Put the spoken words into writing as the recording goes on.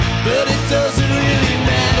but it doesn't really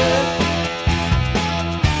matter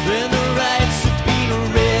when the rights have been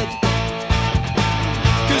read,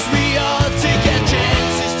 'cause we all take our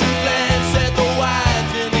chances to glance at the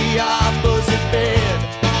wives in the opposite bed.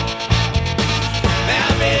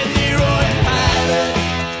 How many Roy Pilot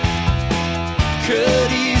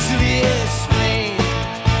could easily explain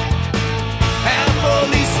how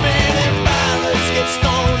policemen and pilots get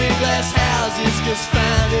stoned in glass houses just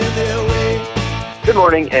finding their way. Good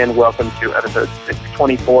morning and welcome to episode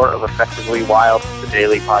 624 of Effectively Wild, the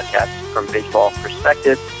daily podcast from Baseball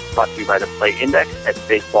Perspective, brought to you by the Play Index at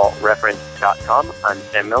baseballreference.com. I'm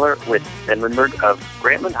Sam Miller with Ben Lindbergh of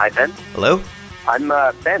Grantland. Hi, Ben. Hello. I'm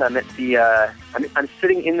Ben. I'm at the I'm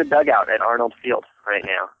sitting in the dugout at Arnold Field right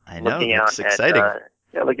now. I know, looking that's out exciting.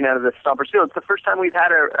 Looking out of the Stompers Field. It's the first time we've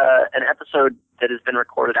had an episode that has been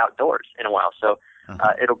recorded outdoors in a while, so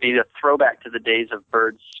it'll be a throwback to the days of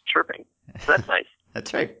birds chirping. So that's nice.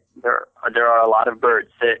 That's right. There are a lot of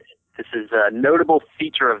birds. This is a notable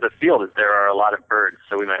feature of the field, is there are a lot of birds,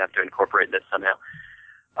 so we might have to incorporate this somehow.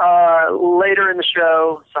 Later in the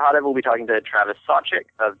show, Sahada will be talking to Travis Sawchik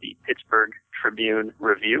of the Pittsburgh Tribune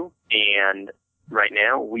Review, and right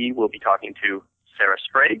now we will be talking to Sarah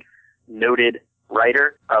Sprague, noted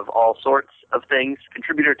writer of all sorts of things,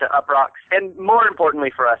 contributor to Uproxx, and more importantly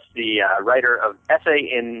for us, the writer of essay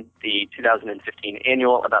in the 2015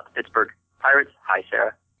 annual about the Pittsburgh Pirates. Hi,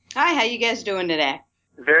 Sarah. Hi, how you guys doing today?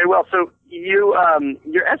 Very well. So you,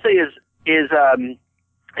 your essay is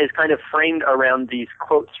kind of framed around these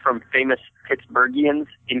quotes from famous Pittsburghians,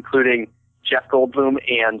 including Jeff Goldblum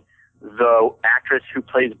and the actress who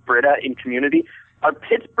plays Britta in Community. Are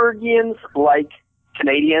Pittsburghians like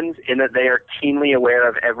Canadians in that they are keenly aware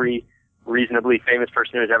of every reasonably famous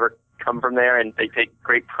person who has ever come from there and they take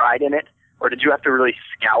great pride in it? Or did you have to really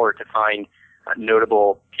scour to find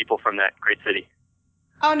notable people from that great city?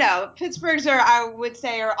 Oh, no. Pittsburghs I would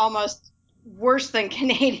say, are almost worse than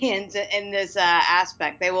Canadians in this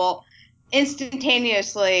aspect. They will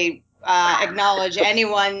instantaneously acknowledge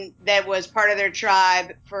anyone that was part of their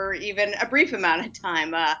tribe for even a brief amount of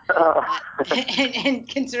time and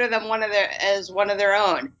consider them one of their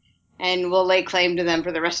own, and will lay claim to them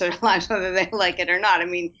for the rest of their lives, whether they like it or not. I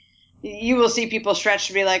mean, you will see people stretch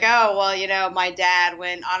to be like, oh, well, my dad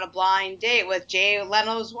went on a blind date with Jay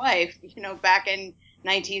Leno's wife, back in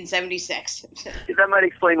 1976. That might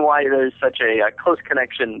explain why there's such a close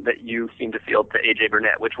connection that you seem to feel to A.J.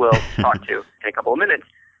 Burnett, which we'll talk to in a couple of minutes.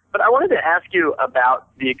 But I wanted to ask you about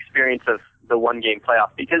the experience of the one-game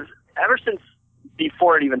playoff, because ever since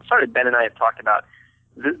before it even started, Ben and I have talked about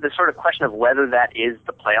the sort of question of whether that is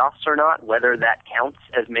the playoffs or not, whether that counts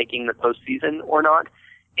as making the postseason or not.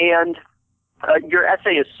 And your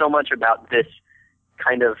essay is so much about this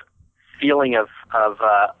kind of feeling of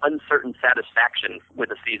uncertain satisfaction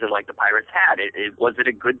with a season like the Pirates had. Was it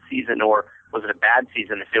a good season or was it a bad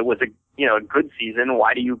season? If it was a good season,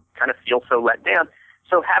 why do you kind of feel so let down?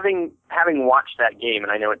 So having watched that game,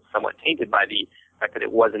 and I know it's somewhat tainted by the fact that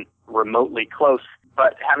it wasn't remotely close,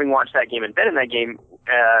 but having watched that game and been in that game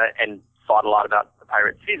and thought a lot about the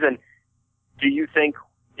Pirates season, do you think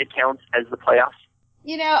it counts as the playoffs?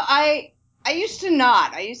 I used to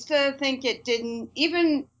not. I used to think it didn't,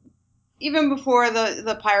 even before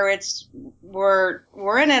the Pirates were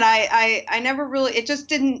in it. I never really, it just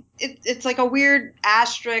didn't, it's like a weird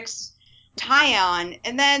asterisk tie on.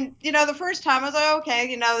 And then, the first time I was like,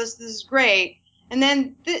 okay, this is great. And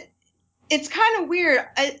then it's kind of weird.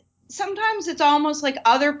 Sometimes it's almost like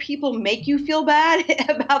other people make you feel bad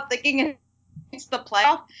about thinking it's the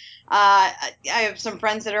playoff. I have some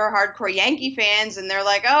friends that are hardcore Yankee fans, and they're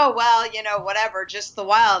like, oh, well, whatever, just the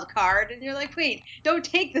wild card. And you're like, wait, don't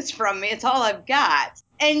take this from me. It's all I've got.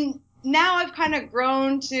 And now I've kind of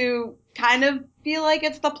grown to kind of feel like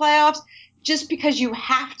it's the playoffs just because you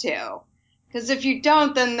have to. Because if you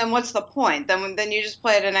don't, then what's the point? Then you just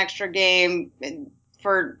played an extra game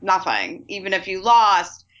for nothing. Even if you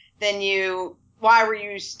lost, why were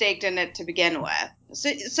you staked in it to begin with?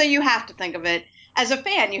 So you have to think of it. As a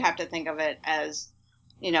fan, you have to think of it as,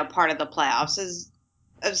 part of the playoffs. As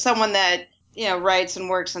someone that, writes and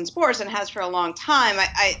works in sports and has for a long time,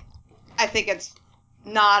 I think it's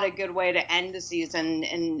not a good way to end the season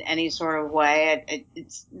in any sort of way.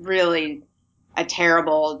 It's really a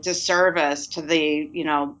terrible disservice to the,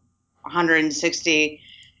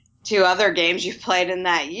 162 other games you've played in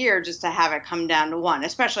that year just to have it come down to one,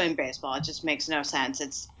 especially in baseball. It just makes no sense.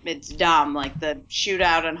 It's dumb, like the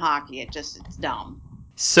shootout in hockey. It's dumb.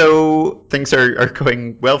 So things are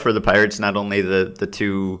going well for the Pirates, not only the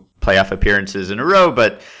two playoff appearances in a row,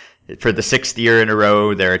 but for the sixth year in a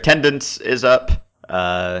row, their attendance is up.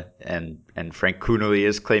 and Frank Coonelly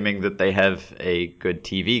is claiming that they have a good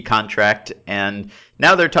TV contract, and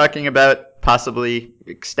now they're talking about possibly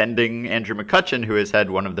extending Andrew McCutchen, who has had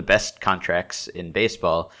one of the best contracts in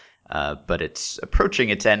baseball, but it's approaching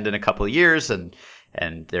its end in a couple of years, and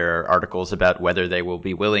there are articles about whether they will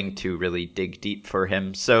be willing to really dig deep for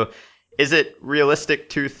him. So is it realistic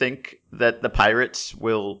to think that the Pirates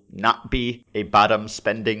will not be a bottom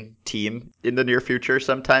spending team in the near future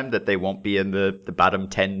sometime, that they won't be in the bottom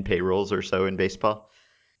 10 payrolls or so in baseball?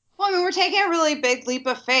 Well, I mean, we're taking a really big leap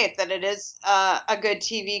of faith that it is a good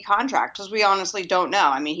TV contract, because we honestly don't know.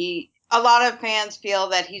 I mean, a lot of fans feel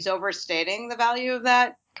that he's overstating the value of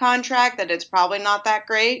that contract, that it's probably not that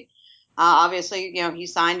great. Obviously, he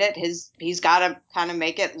signed it. He's got to kind of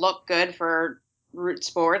make it look good for Root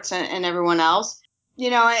Sports and everyone else.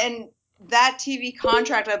 And that TV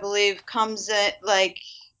contract, I believe, comes at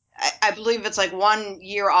I believe it's like 1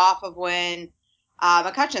 year off of when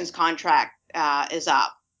McCutchen's contract is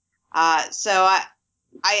up. So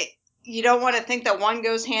you don't want to think that one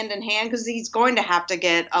goes hand in hand, because he's going to have to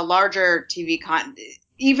get a larger TV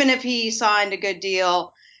even if he signed a good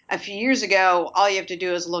deal a few years ago. All you have to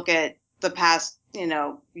do is look at the past,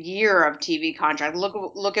 year of TV contract.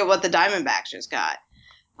 Look at what the Diamondbacks just got.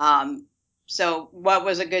 So what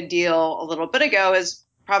was a good deal a little bit ago is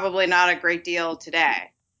probably not a great deal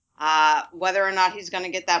today. Whether or not he's going to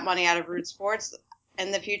get that money out of Root Sports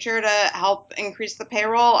in the future to help increase the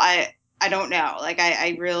payroll, I don't know.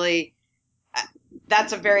 I really,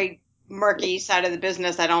 that's a very murky side of the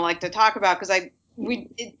business I don't like to talk about, because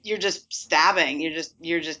you're just stabbing,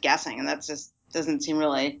 you're just guessing, and that just doesn't seem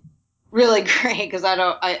really great, because I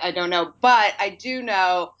don't know. But I do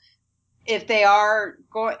know, if they are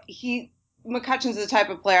going, McCutchen's the type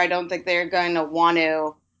of player I don't think they're going to want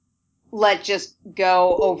to let just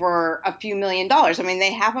go over a few $1 million. I mean,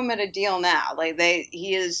 they have him at a deal now.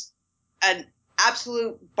 He is an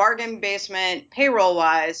absolute bargain basement, payroll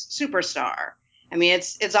wise, superstar. I mean,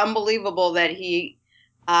 it's unbelievable that he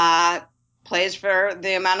plays for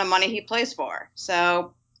the amount of money he plays for.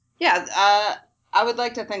 So yeah, I would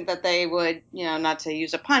like to think that they would, not to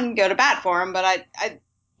use a pun, go to bat for him, but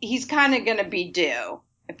he's kind of going to be due,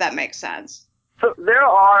 if that makes sense. So there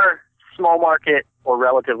are small market or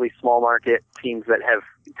relatively small market teams that have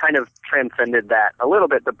kind of transcended that a little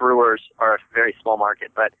bit. The Brewers are a very small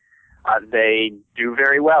market, but they do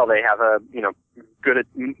very well. They have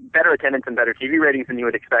better attendance and better TV ratings than you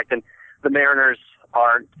would expect. And the Mariners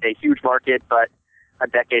aren't a huge market, but a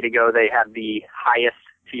decade ago they had the highest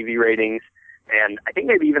TV ratings and I think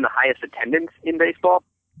maybe even the highest attendance in baseball.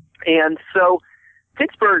 And so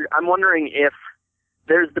Pittsburgh, I'm wondering if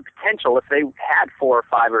there's the potential, if they had 4 or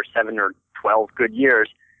 5 or 7 or 12 good years,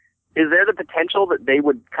 is there the potential that they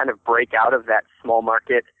would kind of break out of that small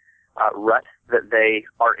market rut that they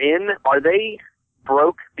are in? Are they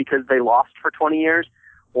broke because they lost for 20 years,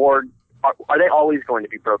 or are they always going to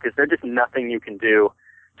be broke? Is there just nothing you can do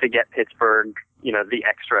to get Pittsburgh, the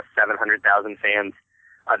extra 700,000 fans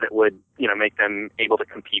that would, make them able to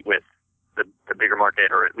compete with the bigger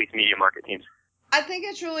market or at least medium market teams? I think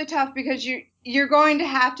it's really tough, because you're going to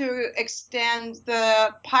have to extend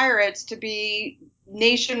the Pirates to be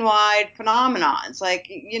nationwide phenomenons.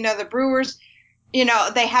 The Brewers,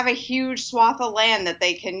 they have a huge swath of land that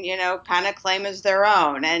they can, kind of claim as their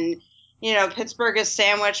own. And, Pittsburgh is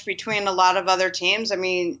sandwiched between a lot of other teams. I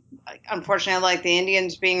mean, unfortunately, the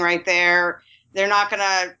Indians being right there, they're not going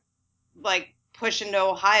to push into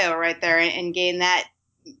Ohio right there and gain that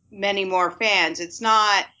many more fans.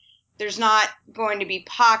 There's not going to be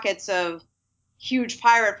pockets of huge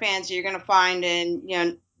Pirate fans that you're going to find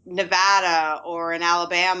in, Nevada or in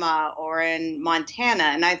Alabama or in Montana.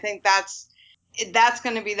 And I think that's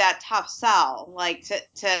going to be that tough sell,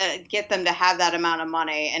 to get them to have that amount of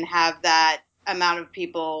money and have that amount of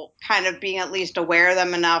people kind of being at least aware of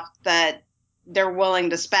them enough that they're willing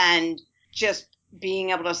to spend just being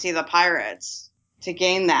able to see the Pirates to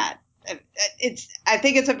gain that. I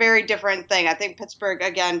think it's a very different thing. I think Pittsburgh,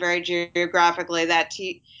 again, very geographically,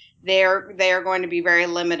 they are going to be very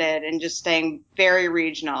limited and just staying very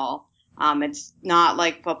regional. It's not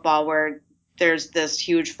like football where there's this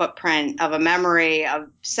huge footprint of a memory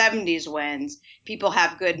of 70s wins. People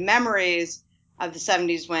have good memories of the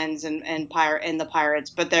 70s wins and the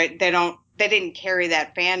Pirates, but they didn't carry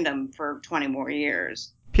that fandom for 20 more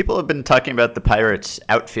years. People have been talking about the Pirates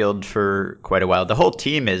outfield for quite a while. The whole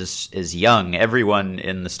team is young. Everyone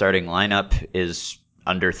in the starting lineup is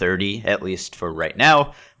under 30, at least for right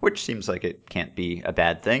now, which seems like it can't be a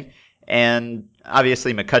bad thing. And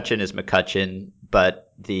obviously McCutchen is McCutchen,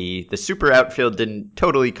 but the super outfield didn't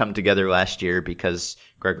totally come together last year because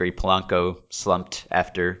Gregory Polanco slumped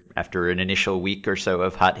after an initial week or so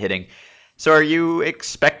of hot hitting. So are you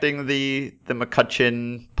expecting the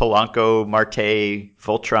McCutchen, Polanco, Marte,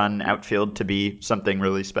 Voltron outfield to be something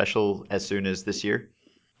really special as soon as this year?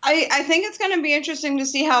 I think it's going to be interesting to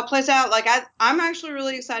see how it plays out. Like I'm actually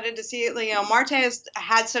really excited to see it. Like, Marte has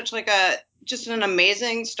had such like just an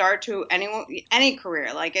amazing start to any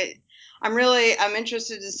career. I'm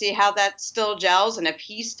interested to see how that still gels and if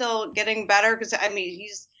he's still getting better. Because I mean,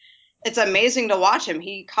 it's amazing to watch him.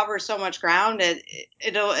 He covers so much ground.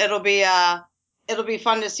 It'll be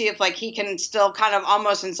fun to see if like he can still kind of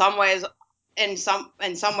almost in some ways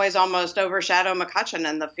almost overshadow McCutchen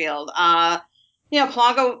in the field.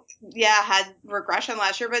 Polanco, had regression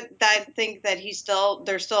last year, but I think that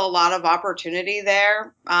there's still a lot of opportunity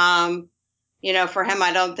there. For him,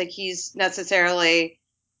 I don't think he's necessarily,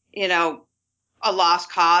 a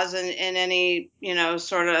lost cause in any,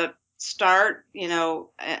 sort of start,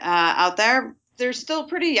 out there. They're still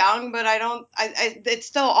pretty young, but it's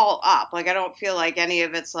still all up. Like, I don't feel like any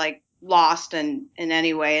of it's like lost in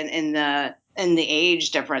any way in the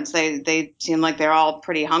age difference. They seem like they're all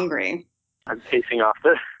pretty hungry. I'm pacing off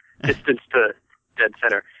the distance to dead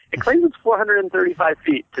center. It claims it's 435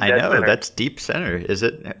 feet to dead center. I know, that's deep center. Is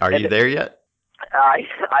it? Are you there yet? I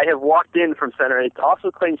have walked in from center. It also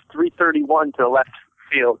claims 331 to left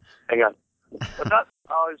field. Hang on. What's up?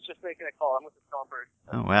 Oh, I was just making a call. I'm with the Stompers.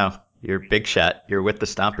 Oh, wow. You're a big shot. You're with the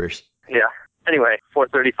Stompers. Yeah. Anyway,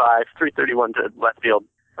 435, 331 to left field.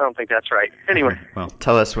 I don't think that's right. Anyway. Well,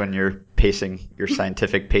 tell us when your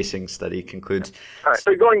scientific pacing study concludes. All right.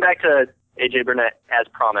 So going back to A.J. Burnett, as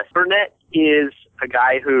promised. Burnett is a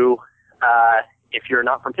guy who, if you're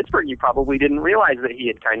not from Pittsburgh, you probably didn't realize that he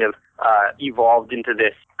had kind of evolved into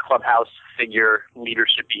this clubhouse figure,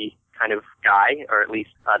 leadership-y kind of guy, or at least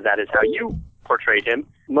that is how you portrayed him.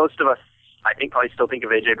 Most of us, I think, probably still think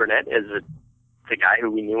of A.J. Burnett as the guy who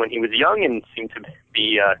we knew when he was young and seemed to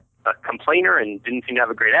be a complainer and didn't seem to have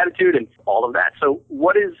a great attitude and all of that. So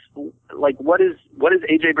what is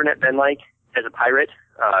A.J. Burnett been like as a Pirate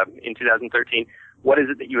in 2013? What is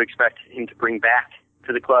it that you expect him to bring back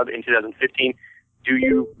to the club in 2015? Do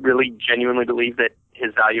you really genuinely believe that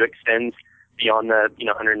his value extends beyond the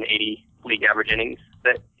 180 league average innings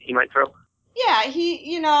that he might throw? Yeah,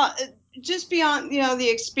 he just beyond the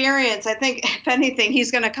experience, I think if anything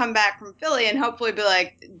he's going to come back from Philly and hopefully be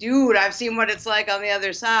like, dude, I've seen what it's like on the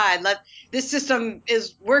other side. This system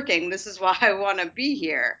is working. This is why I want to be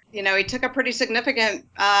here. He took a pretty significant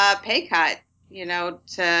pay cut,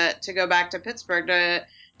 to go back to Pittsburgh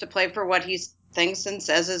to play for what he thinks and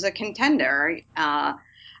says is a contender.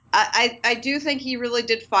 I do think he really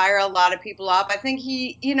did fire a lot of people up. I think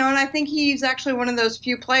and I think he's actually one of those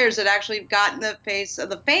few players that actually got in the face of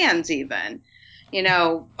the fans even,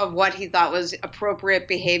 of what he thought was appropriate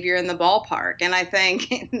behavior in the ballpark. And I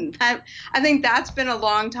think that's been a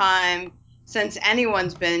long time since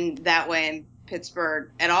anyone's been that way in Pittsburgh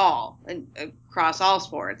at all, across all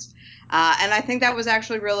sports. And I think that was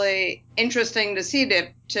actually really interesting to see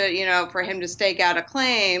to for him to stake out a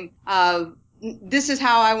claim of, this is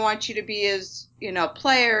how I want you to be as,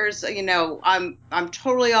 players, I'm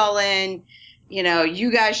totally all in,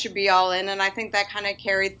 you guys should be all in. And I think that kind of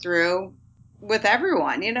carried through with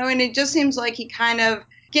everyone, and it just seems like he kind of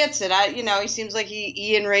gets it. He seems like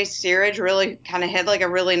he and Ray Searage really kind of had like a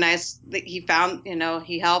really nice, he found,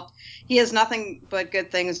 he helped. He has nothing but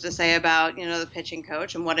good things to say about, the pitching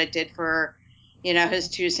coach and what it did for, his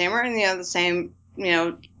two-seamer and, the same,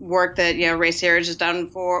 work that, Ray Searage has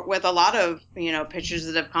done with a lot of, pitchers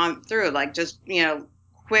that have come through, like just,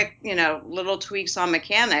 quick, little tweaks on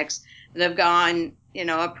mechanics that have gone,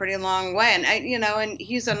 a pretty long way. And, and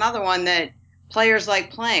he's another one that players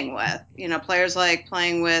like playing with, players like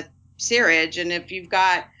playing with Searage. And if you've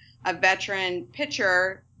got a veteran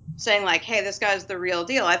pitcher saying like, hey, this guy's the real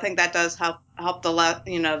deal, I think that does help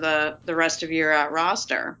the rest of your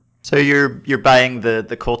roster. So you're buying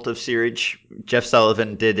the cult of Searage. Jeff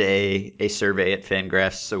Sullivan did a survey at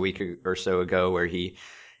Fangraphs a week or so ago where he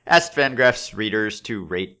asked Fangraphs readers to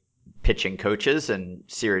rate pitching coaches, and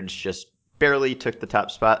Searage just barely took the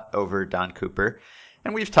top spot over Don Cooper.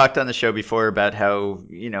 And we've talked on the show before about how,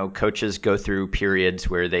 coaches go through periods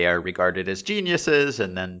where they are regarded as geniuses,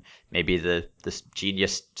 and then maybe this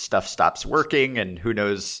genius stuff stops working, and who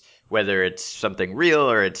knows whether it's something real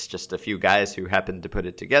or it's just a few guys who happen to put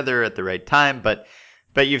it together at the right time. But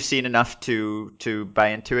you've seen enough to buy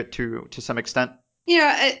into it to some extent.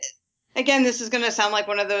 Again, this is going to sound like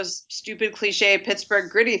one of those stupid cliche Pittsburgh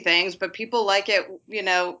gritty things, but people like it,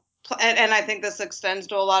 and I think this extends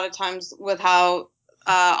to a lot of times with how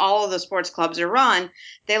all of the sports clubs are run.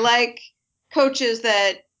 They like coaches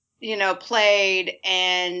that, played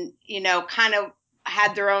and, kind of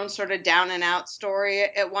had their own sort of down and out story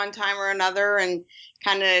at one time or another and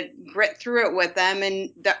kind of grit through it with them.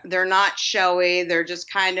 And they're not showy. They're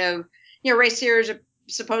just kind of, Ray Sears,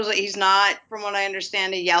 supposedly he's not, from what I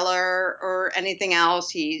understand, a yeller or anything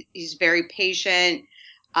else. He's very patient,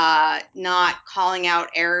 not calling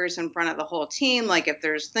out errors in front of the whole team. Like if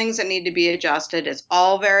there's things that need to be adjusted, it's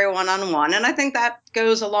all very one-on-one. And I think that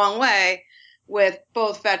goes a long way with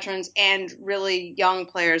both veterans and really young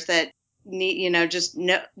players that need, just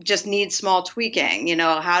need small tweaking,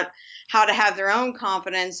 how to have their own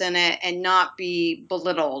confidence in it and not be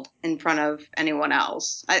belittled in front of anyone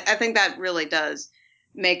else. I think that really does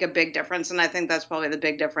make a big difference. And I think that's probably the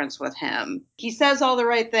big difference with him. He says all the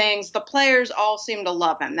right things. The players all seem to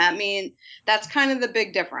love him. That's kind of the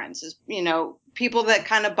big difference is, people that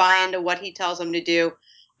kind of buy into what he tells them to do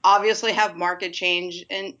obviously have market change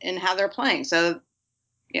in how they're playing. So,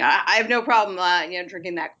 I have no problem,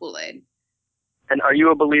 drinking that Kool-Aid. And are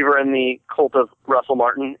you a believer in the cult of Russell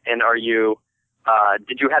Martin? And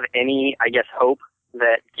did you have any, hope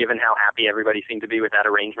that given how happy everybody seemed to be with that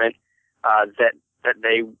arrangement, that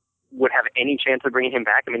they would have any chance of bringing him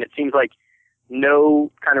back? I mean, it seems like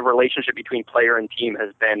no kind of relationship between player and team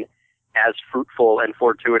has been as fruitful and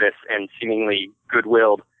fortuitous and seemingly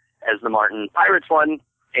good-willed as the Martin Pirates one.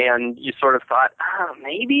 And you sort of thought,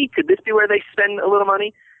 maybe, could this be where they spend a little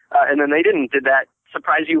money? And then they didn't. Did that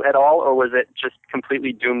surprise you at all, or was it just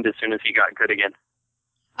completely doomed as soon as he got good again?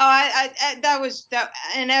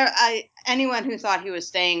 Anyone who thought he was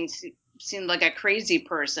staying seemed like a crazy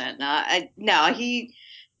person. No, he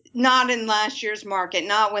not in last year's market,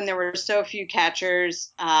 not when there were so few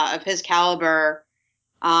catchers of his caliber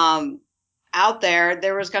out there.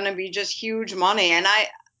 There was going to be just huge money, and I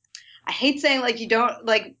hate saying like you don't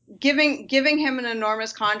like giving him an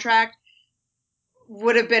enormous contract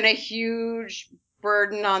would have been a huge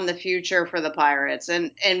burden on the future for the Pirates.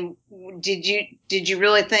 And did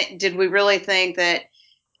we really think that,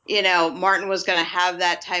 Martin was going to have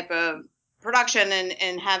that type of production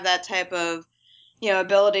and have that type of,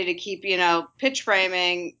 ability to keep, pitch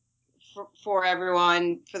framing for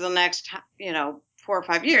everyone for the next, 4 or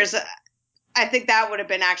 5 years? I think that would have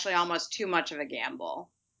been actually almost too much of a gamble.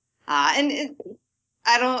 It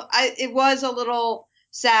was a little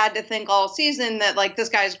sad to think all season that like this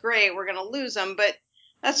guy's great, we're going to lose him, but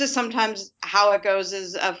that's just sometimes how it goes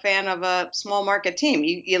as a fan of a small market team.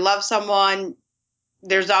 You love someone,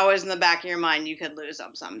 there's always in the back of your mind you could lose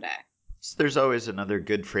them someday. So there's always another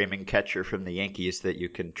good framing catcher from the Yankees that you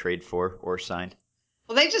can trade for or sign.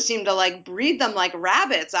 Well, they just seem to like breed them like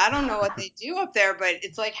rabbits. I don't know what they do up there, but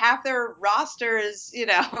it's like half their roster is,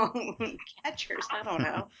 catchers. I don't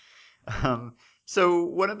know. So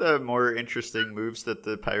one of the more interesting moves that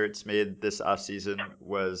the Pirates made this offseason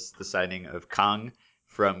was the signing of Kang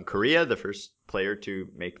from Korea, the first player to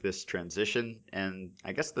make this transition. And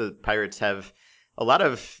I guess the Pirates have a lot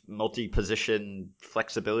of multi-position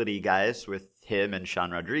flexibility guys with him and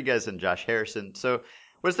Sean Rodriguez and Josh Harrison. So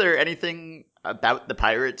was there anything about the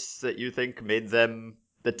Pirates that you think made them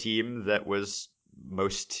the team that was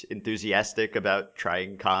most enthusiastic about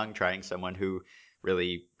trying Kang, trying someone who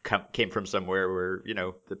really came from somewhere where,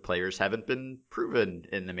 the players haven't been proven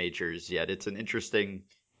in the majors yet? It's an interesting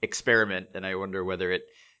experiment, and I wonder whether it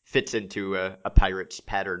fits into a Pirates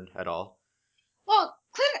pattern at all. Well,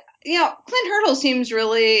 Clint Hurdle seems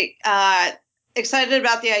really excited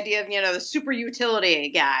about the idea of, the super utility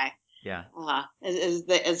guy. Yeah.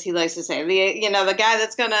 As he likes to say, the guy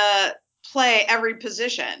that's going to play every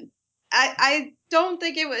position. I don't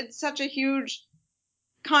think it's such a huge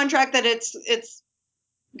contract that it's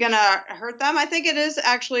gonna hurt them. I think it is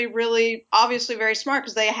actually really obviously very smart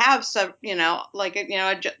because they have some, look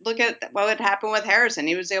at what would happen with Harrison.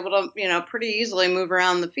 He was able to, pretty easily move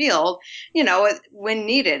around the field, when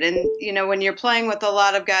needed. And, when you're playing with a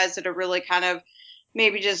lot of guys that are really kind of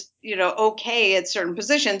maybe just, okay at certain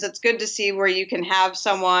positions, it's good to see where you can have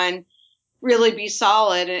someone really be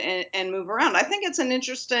solid and move around. I think it's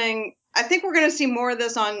I think we're going to see more of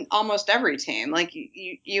this on almost every team. Like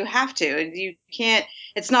you have to, you can't,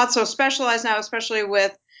 it's not so specialized now, especially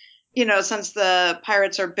with, since the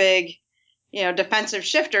Pirates are big, defensive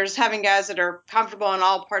shifters, having guys that are comfortable in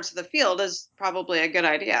all parts of the field is probably a good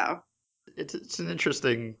idea. It's an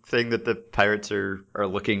interesting thing that the Pirates are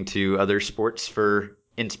looking to other sports for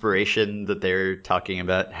inspiration, that they're talking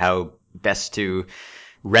about how best to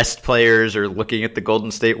rest players or looking at the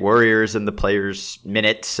Golden State Warriors and the players'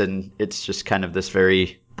 minutes. And it's just kind of this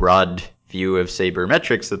very broad view of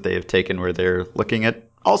sabermetrics that they have taken, where they're looking at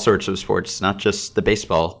all sorts of sports, not just the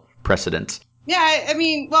baseball precedents. Yeah, I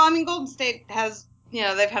mean, Golden State has,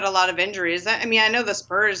 they've had a lot of injuries. I mean, I know the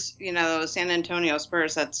Spurs, San Antonio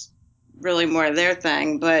Spurs, that's really more their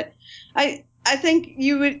thing. But I think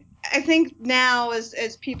I think now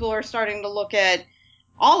as people are starting to look at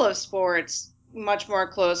all of sports much more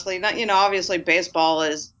closely, not, obviously baseball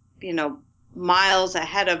is, miles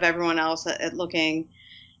ahead of everyone else at looking,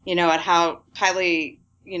 at how highly,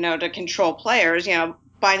 to control players,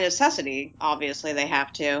 by necessity, obviously they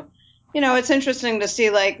have to. It's interesting to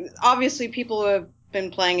see, like, obviously people who have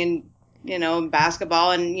been playing in,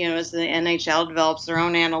 basketball and, as the NHL develops their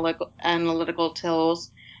own analytical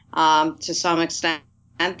tools, to some extent,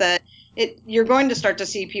 that you're going to start to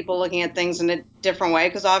see people looking at things in a different way,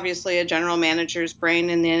 because obviously a general manager's brain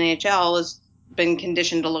in the NHL has been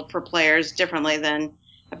conditioned to look for players differently than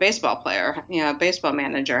a baseball player, a baseball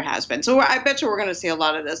manager has been. So I bet you we're going to see a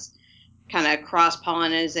lot of this kind of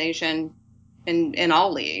cross-pollination in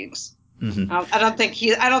all leagues. Mm-hmm. I don't think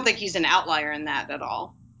he's an outlier in that at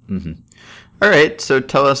all. Mm-hmm. All right, so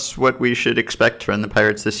tell us what we should expect from the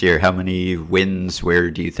Pirates this year. How many wins?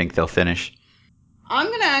 Where do you think they'll finish? I'm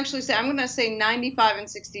going to say 95 and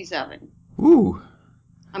 67. Ooh.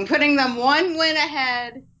 I'm putting them one win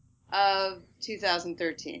ahead of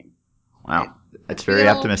 2013. Wow, that's very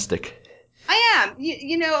optimistic. I am.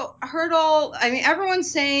 Hurdle, I mean,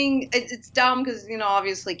 everyone's saying it's dumb because,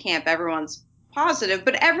 obviously everyone's positive,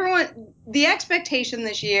 but the expectation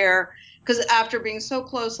this year, because after being so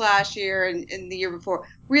close last year and the year before,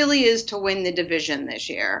 really is to win the division this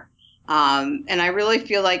year. And I really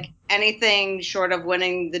feel like anything short of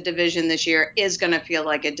winning the division this year is going to feel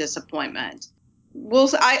like a disappointment.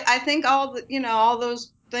 I think all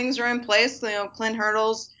those things are in place. Clint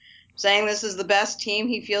Hurdle's saying this is the best team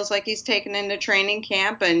he feels like he's taken into training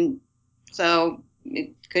camp, and so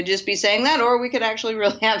it could just be saying that, or we could actually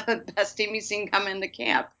really have the best team he's seen come into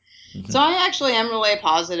camp. Mm-hmm. So I actually am really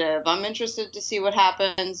positive. I'm interested to see what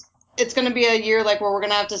happens. It's going to be a year like where we're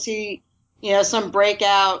going to have to see, some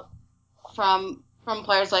breakout from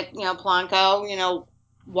players like, Polanco.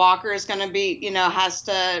 Walker is going to be, has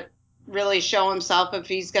to really show himself if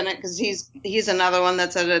he's going to, because he's another one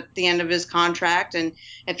that's at the end of his contract, and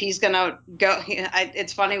if he's going to go,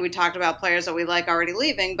 it's funny, we talked about players that we like already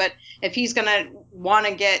leaving, but if he's going to want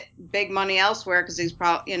to get big money elsewhere, because he's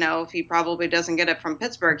probably, if he probably doesn't get it from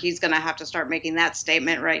Pittsburgh, he's going to have to start making that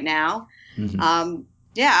statement right now. Mm-hmm.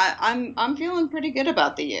 I'm feeling pretty good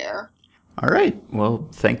about the year. All right. Well,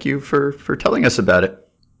 thank you for telling us about it.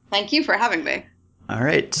 Thank you for having me. All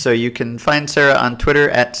right. So you can find Sarah on Twitter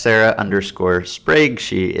at Sarah_Sprague.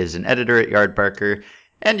 She is an editor at Yardbarker,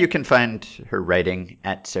 and you can find her writing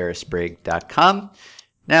at sarahsprague.com.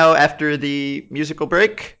 Now, after the musical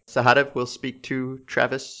break, Sahadev will speak to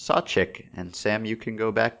Travis Sawchik, and Sam, you can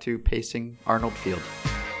go back to pacing Arnold Field.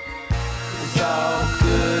 It's all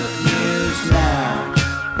good news now,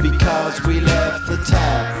 because we left the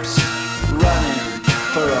taps running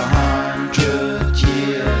for 100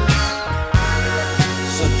 years.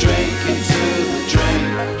 So drink into the drink,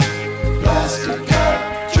 plastic cup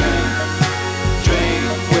drink, drink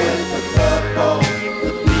with the purple,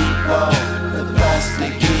 the people, the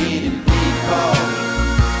plastic eating people,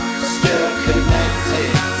 still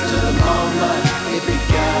connected to the moment it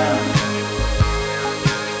began.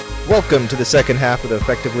 Welcome to the second half of the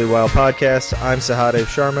Effectively Wild podcast. I'm Sahadev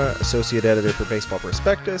Sharma, Associate Editor for Baseball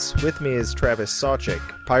Prospectus. With me is Travis Sawchik,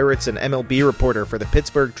 Pirates and MLB reporter for the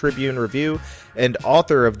Pittsburgh Tribune Review and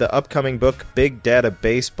author of the upcoming book Big Data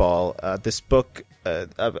Baseball. This book,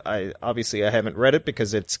 I haven't read it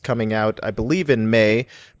because it's coming out, I believe, in May,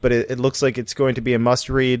 but it looks like it's going to be a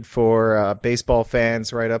must-read for baseball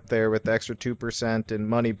fans, right up there with the Extra 2% and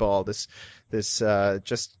Moneyball. This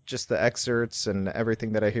just the excerpts and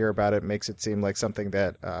everything that I hear about it makes it seem like something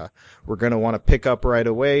that we're going to want to pick up right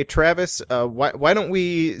away. Travis, why don't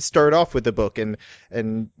we start off with the book, and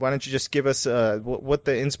why don't you just give us what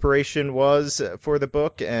the inspiration was for the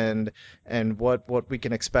book and what we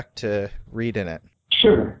can expect to read in it?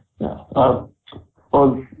 Sure. Yeah. Well,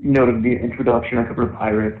 as you noted in the introduction, I covered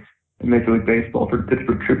Pirates and Major League Baseball for the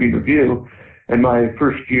Pittsburgh Tribune Review, and my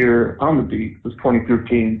first year on the beat was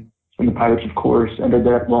 2013. And the Pirates, of course, ended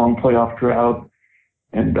that long playoff drought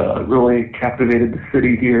and really captivated the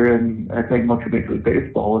city here, and I think much of Major League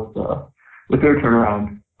Baseball with their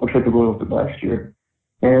turnaround, much like the Royals did last year.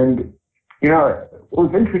 And, what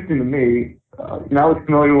was interesting to me, I was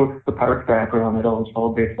familiar with the Pirates background. I'd always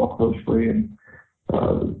followed baseball closely and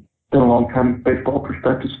been a long-time Baseball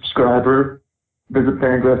Prospectus subscriber, visit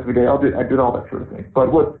Fangraphs every day. I did all that sort of thing.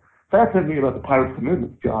 But what fascinated me about the Pirates coming in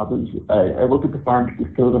this job is I looked at the farm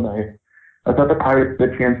to field and I thought the Pirates had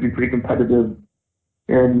a chance to be pretty competitive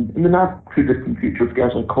in the not too distant future with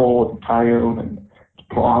guys like Cole and Tyone and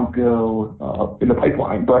Polanco in the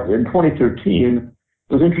pipeline. But in 2013,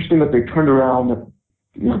 it was interesting that they turned around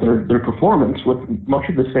their performance with much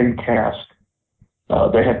of the same cast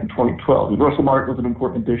they had in 2012. Russell Martin was an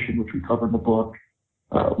important addition, which we covered in the book,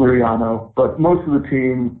 Liriano, but most of the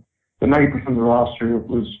team, the 90% of the roster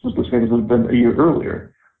was the same as it had been a year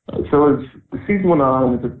earlier. So as the season went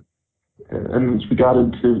on, and as we got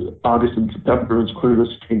into August and September, it was clear this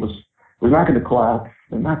team was not going to collapse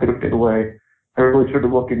and not going to fade away. I really started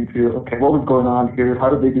to look into, okay, what was going on here? How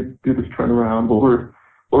did they do this turnaround? What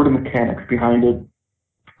were the mechanics behind it?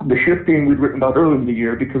 The shifting we'd written about early in the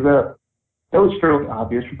year, because that was fairly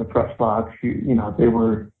obvious from the press box. They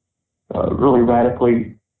were really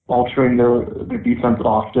radically altering their defense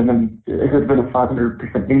often, and it had been a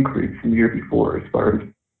 500% increase from the year before as far as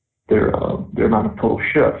their amount of total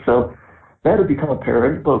shifts. So that had become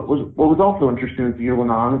apparent. But what was also interesting as the year went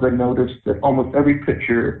on is I noticed that almost every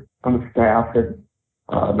pitcher on the staff had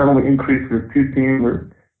not only increased their two-seam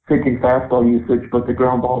or sinking fastball usage, but the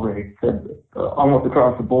ground ball rates had almost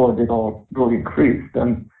across the board, they'd all really increased.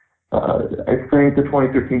 And I think the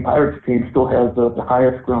 2013 Pirates team still has the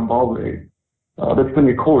highest ground ball rate that's been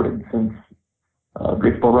recorded since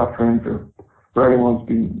Baseball Reference or anyone's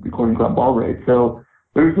been recording ground ball rate. So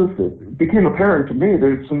it became apparent to me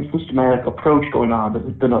there's some systematic approach going on.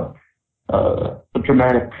 There's been a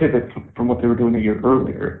dramatic pivot from what they were doing a year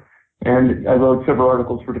earlier. And I wrote several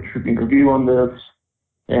articles for the Tribune Review on this,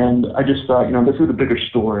 and I just thought, this is a bigger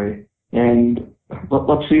story, and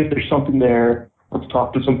let's see if there's something there. Let's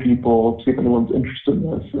talk to some people, see if anyone's interested in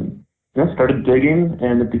this. And I started digging,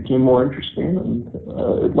 and it became more interesting, and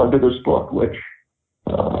it led to this book, which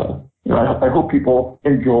I hope people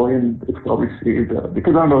enjoy and it's well received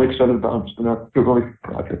because I'm really excited about it. It's been a really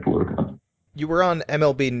project to work on. You were on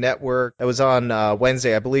MLB Network. That was on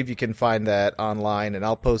Wednesday. I believe you can find that online, and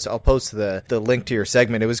I'll post the link to your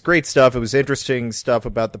segment. It was great stuff. It was interesting stuff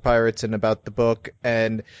about the Pirates and about the book.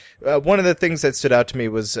 And one of the things that stood out to me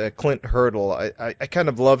was Clint Hurdle. I kind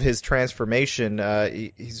of love his transformation.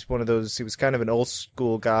 He's one of those. He was kind of an old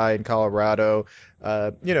school guy in Colorado.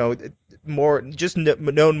 More just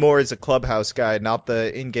known more as a clubhouse guy, not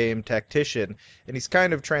the in-game tactician. And he's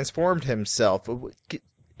kind of transformed himself.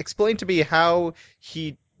 Explain to me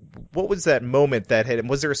what was that moment that hit him?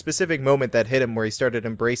 Was there a specific moment that hit him where he started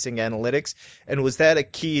embracing analytics? And was that a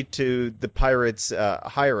key to the Pirates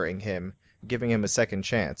hiring him, giving him a second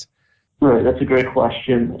chance? Right, that's a great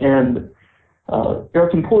question. And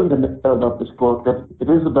it's important about this book that it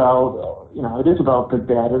is about, good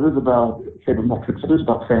data, it is about sabermetrics, it is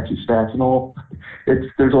about fancy stats and all.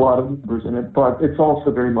 There's a lot of numbers in it, but it's also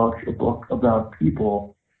very much a book about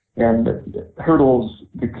people. And Hurdle's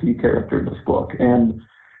the key character in this book. And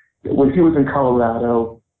when he was in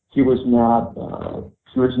Colorado, he was not a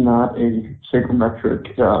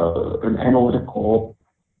sabermetric, an analytical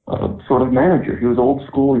sort of manager. He was old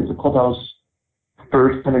school. He was a clubhouse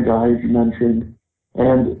first kind of guy, as you mentioned.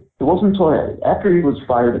 And it wasn't until after he was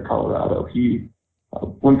fired at Colorado, he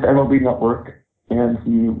went to MLB Network, and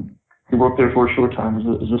he worked there for a short time as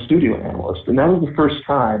a studio analyst. And that was the first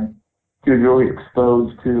time he was really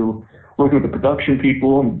exposed to working with the production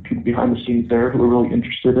people and people behind the scenes there who were really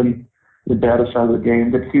interested in the data side of the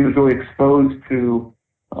game. But he was really exposed to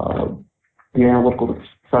the analytical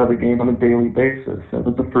side of the game on a daily basis. It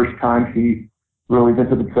was the first time he really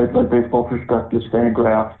visited sites like Baseball Prospectus,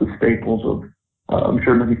 Fangraphs, the staples of, I'm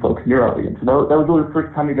sure many folks in your audience. And that was really the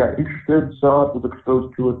first time he got interested, saw it, was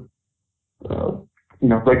exposed to it,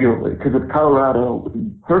 regularly. Because at Colorado,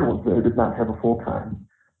 Hurdle was there, did not have a full-time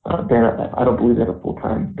data. I don't believe they had a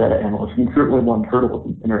full-time data analyst, and certainly one Hurdle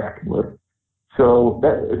wasn't interacting with. So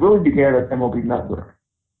it really began at MLB Network.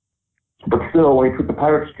 But still, when he took the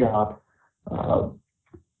Pirates job,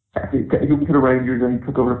 he went to the Rangers and he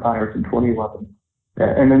took over the Pirates in 2011.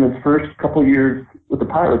 And in his first couple of years with the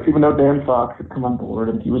Pirates, even though Dan Fox had come on board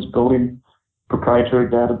and he was building proprietary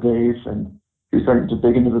database and he was starting to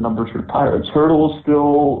dig into the numbers for the Pirates, Hurdle was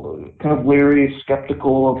still kind of leery,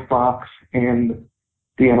 skeptical of Fox and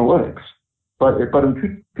the analytics. But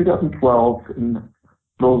in 2012, in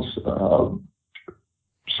Bill's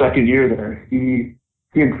second year there, he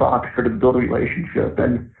and Fox started to build a relationship,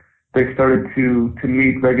 and they started to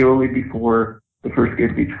meet regularly before the first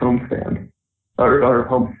game of each homestand, or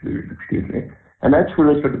home series, excuse me. And that's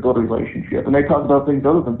where they started to build a relationship. And they talk about things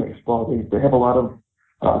other than baseball. They have a lot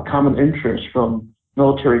of common interests from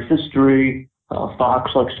military history.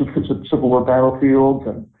 Fox likes to visit Civil War battlefields,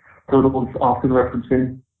 and Hurdle was often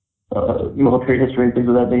referencing military history and things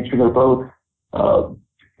of that nature. They're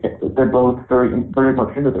both very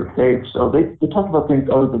much into their faith. So they talk about things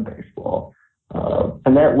other than baseball.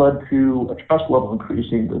 And that led to a trust level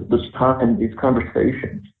increasing this time, these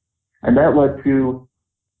conversations. And that led to,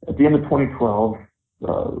 at the end of 2012,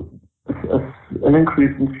 an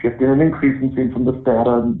increase in shifting, an increase in seeing from this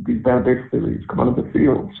data and these database theories come onto the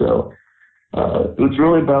field. So it was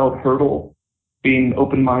really about Hurdle being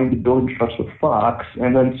open-minded, building trust with Fox,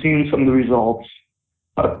 and then seeing some of the results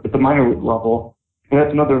at the minor league level. And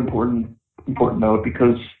that's another important note,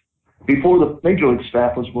 because before the major league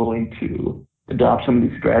staff was willing to adopt some of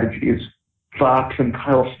these strategies, Fox and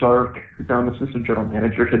Kyle Stark, who's now an assistant general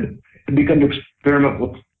manager, had begun to experiment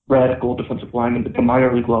with radical defensive linemen at the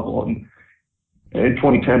minor league level in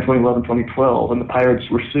 2010, 2011, 2012, and the Pirates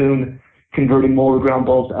were soon converting more ground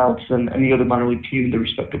balls to outs than any other minor league team in their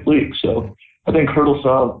respective leagues. So I think Hurdle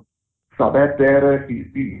saw that data.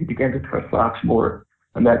 He began to trust Fox more,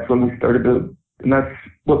 and that's when we started to, and that's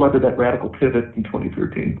what led to that radical pivot in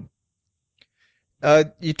 2013.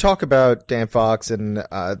 You talk about Dan Fox, and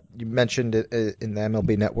you mentioned it in the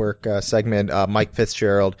MLB Network segment, Mike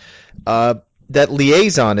Fitzgerald. That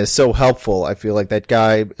liaison is so helpful. I feel like that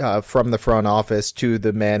guy from the front office to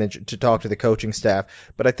the manager to talk to the coaching staff.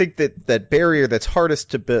 But I think that barrier that's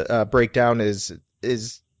hardest to break down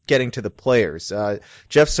is getting to the players.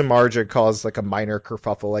 Jeff Samardzija calls like a minor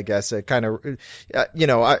kerfuffle, I guess. It kind of,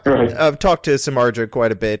 I've talked to Samardzija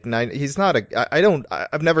quite a bit, and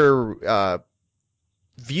I've never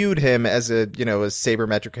viewed him as a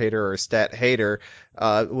sabermetric hater or a stat hater.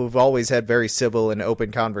 We've always had very civil and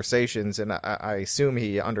open conversations, and I assume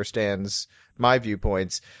he understands my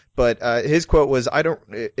viewpoints. But his quote was,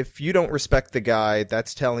 if you don't respect the guy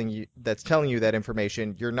that's telling you that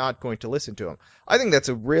information, you're not going to listen to him. I think that's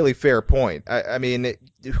a really fair point. I mean,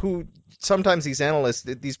 sometimes these analysts,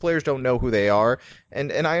 these players don't know who they are,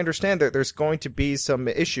 and I understand that there's going to be some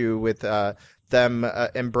issue with them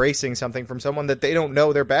embracing something from someone that they don't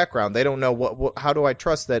know their background. They don't know how do I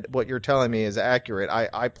trust that what you're telling me is accurate?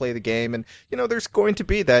 I play the game, and there's going to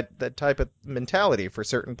be that type of mentality for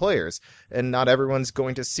certain players, and not everyone's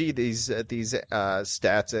going to see these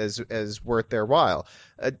stats as worth their while.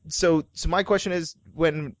 So my question is,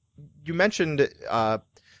 when you mentioned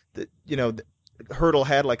Hurdle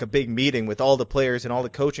had like a big meeting with all the players and all the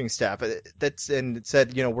coaching staff and it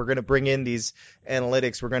said, we're going to bring in these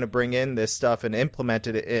analytics, we're going to bring in this stuff and implement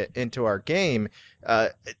it into our game.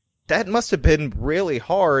 That must have been really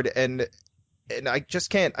hard, and I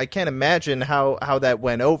can't imagine how that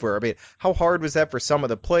went over. I mean, how hard was that for some of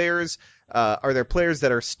the players? Are there players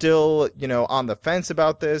that are still, on the fence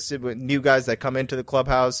about this? New guys that come into the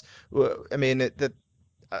clubhouse? I mean,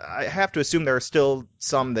 I have to assume there are still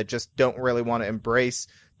some that just don't really want to embrace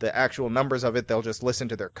the actual numbers of it. They'll just listen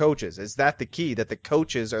to their coaches. Is that the key, that the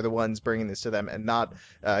coaches are the ones bringing this to them and not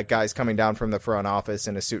guys coming down from the front office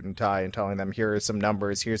in a suit and tie and telling them, here are some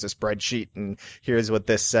numbers, here's a spreadsheet, and here's what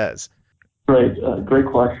this says? Right. Great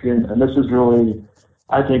question. And this is really,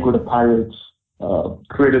 I think, where the Pirates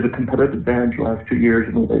created a competitive advantage the last 2 years,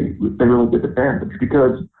 and they really did advantage,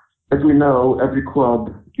 because as we know, every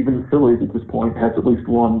club, even the Phillies at this point, has at least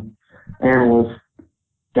one analyst,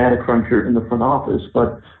 data cruncher in the front office.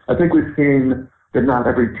 But I think we've seen that not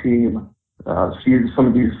every team sees some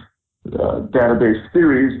of these database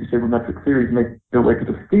theories, these sabermetric theories, make their way to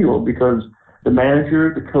the field, because the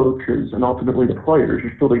manager, the coaches, and ultimately the players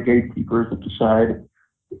are still the gatekeepers that decide,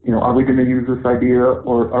 are we going to use this idea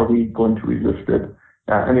or are we going to resist it?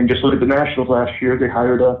 Just look at the Nationals last year. They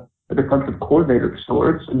hired a defensive coordinator of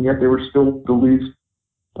sorts, and yet they were still the least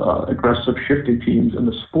aggressive shifting teams in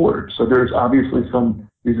the sport. So there's obviously some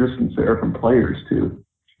resistance there from players to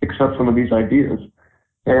accept some of these ideas.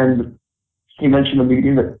 And he mentioned a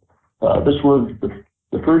meeting that this was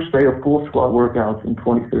the first day of full squad workouts in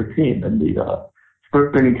 2013 in the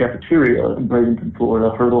spring training cafeteria in Bradenton,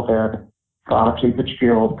 Florida. Hurdle had Fox and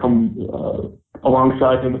Fitzgerald come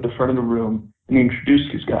alongside him at the front of the room, and he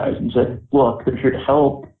introduced these guys and said, look, they're here to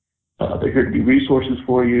help. They're here to be resources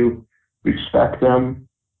for you. Respect them.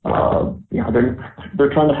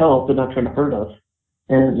 They're trying to help. They're not trying to hurt us.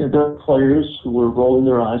 And there are players who were rolling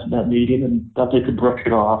their eyes in that meeting and thought they could brush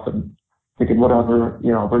it off and thinking, whatever,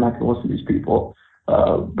 we're not going to listen to these people.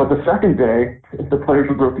 But the second day, the players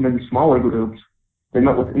were broken into smaller groups. They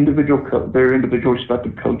met with their individual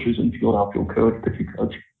respective coaches and field outfield coach, pitching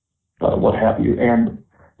coach, what have you. And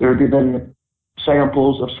they were given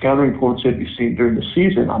samples of scouting reports they'd be seen during the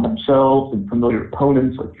season on themselves and familiar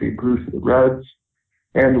opponents like Jay Bruce of the Reds.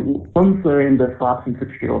 And one thing that Fox and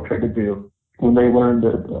Fitzgerald tried to do when they learned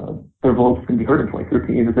that their votes can be heard in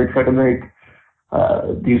 2013 is they tried to make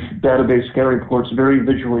these database scouting reports very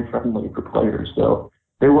visually friendly for players. So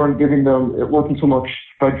they weren't giving them, it wasn't so much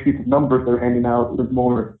spreadsheets of numbers they're handing out, it was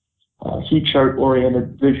more heat chart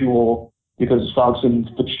oriented visual, because Fox and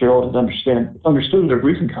Fitzgerald had understood their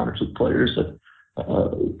brief encounters with players that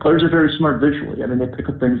players are very smart visually. I mean, they pick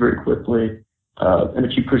up things very quickly. And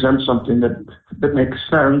if you present something that makes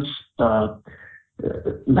sense,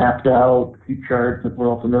 mapped out, heat chart that we're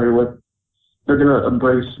all familiar with, they're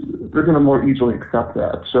going to more easily accept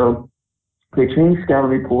that. So they changed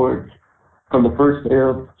scouting reports from the first day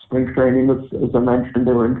of spring training. As I mentioned,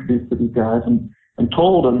 they were introduced to these guys and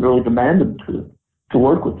told and really demanded to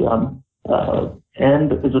work with them.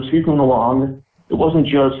 And as the season went along, it wasn't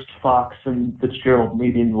just Fox and Fitzgerald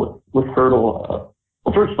meeting with Hurdle.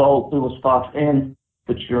 Well, first of all, it was Fox and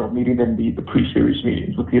Fitzgerald meeting in the pre-series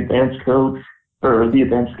meetings with the advanced coach, or the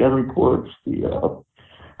advanced scouting reports,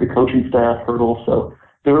 the coaching staff, Hurdle. So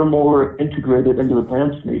they were more integrated into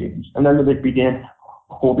advanced meetings. And then they began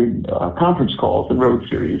holding conference calls and road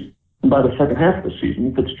series. And by the second half of the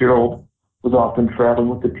season, Fitzgerald was often traveling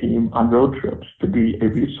with the team on road trips to be a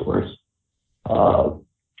resource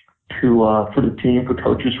for the team, for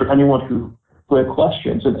coaches, for anyone who had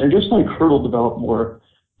questions. And just like Hurdle developed more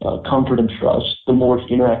comfort and trust, the more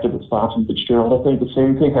he interacted with Fox and Fitzgerald, I think the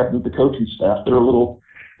same thing happened with the coaching staff. They were a little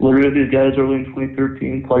leery of these guys early in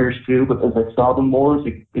 2013, players too, but as I saw them more, as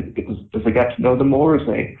I got to know them more, as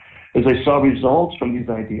they saw results from these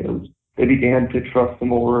ideas, they began to trust them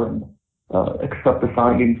more and accept the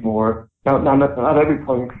findings more. Now, not every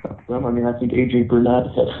player accepts them. I mean, I think A.J. Burnett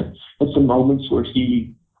had some moments where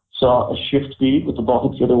he saw a shift speed with the ball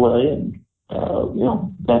hits the other way, and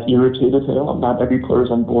that irritated him. Not every player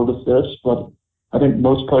is on board with this, but I think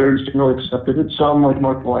most players generally accepted it. Some, like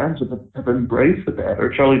Mark Lance, have embraced that,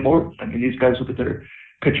 or Charlie Morton. I mean, these guys look at their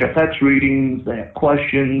pitch FX readings, they have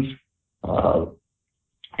questions,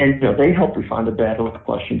 and they help refine the data with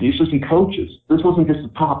questions. These assistant coaches. This wasn't just a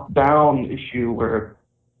top-down issue where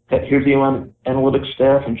here's the analytics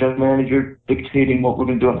staff and general manager dictating what we're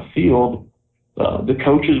going to do on the field. The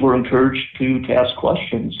coaches were encouraged to ask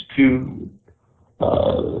questions,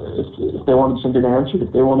 if they wanted something answered,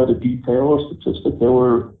 if they wanted a detail or statistic, they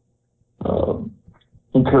were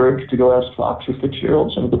encouraged to go ask Fox or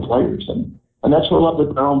Fitzgerald, some of the players. And that's where a lot of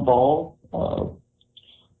the ground ball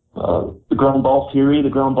theory, the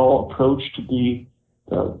ground ball approach to be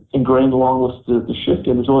ingrained along with the shift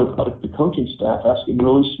in is really a product of the coaching staff asking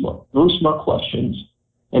really smart questions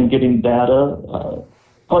and getting data,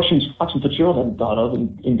 questions Fox and Fitzgerald hadn't thought of,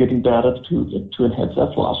 and getting data to enhance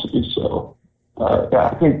that philosophy. So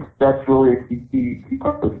I think that's really a key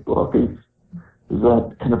part of this book is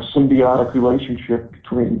that kind of symbiotic relationship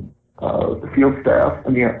between the field staff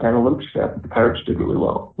and the analytics staff that the Pirates did really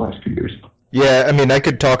well last 2 years. Yeah, I mean, I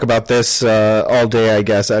could talk about this all day, I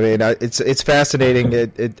guess. I mean, it's fascinating.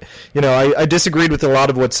 I disagreed with a lot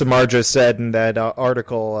of what Samar just said in that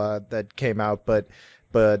article that came out, but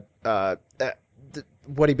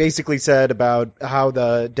what he basically said about how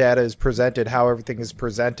the data is presented, how everything is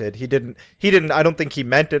presented. He didn't. I don't think he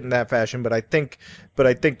meant it in that fashion, but I think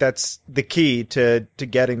that's the key to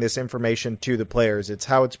getting this information to the players. It's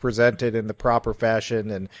how it's presented in the proper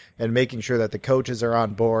fashion, and making sure that the coaches are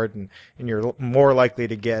on board, and you're more likely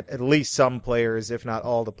to get at least some players, if not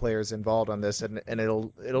all the players involved on this, and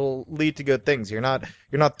it'll lead to good things. You're not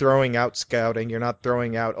throwing out scouting, you're not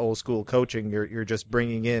throwing out old school coaching. You're just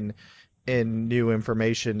bringing in new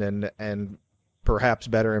information and perhaps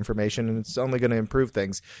better information, and it's only going to improve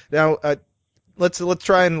things. Now, let's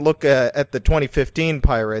try and look at the 2015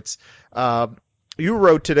 Pirates. You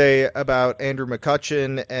wrote today about Andrew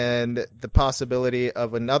McCutchen and the possibility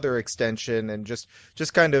of another extension, and just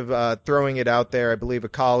kind of throwing it out there. I believe a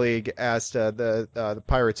colleague asked the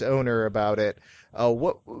Pirates owner about it.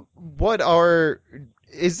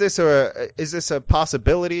 Is this a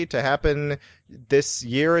possibility to happen this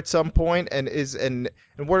year at some point? And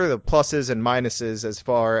what are the pluses and minuses as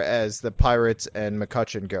far as the Pirates and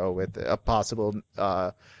McCutchen go with a possible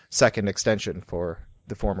second extension for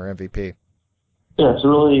the former MVP? Yeah, it's a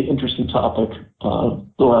really interesting topic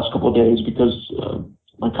the last couple of days because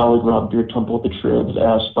my colleague Rob Beer-Temple at the Trib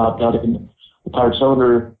asked Bob Dudden, the Pirates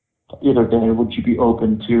owner, the other day, would you be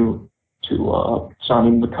open to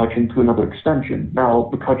signing McCutchen to another extension? Now,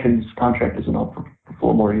 McCutchen's contract isn't up for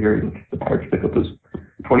 4 more years. The Pirates pick up his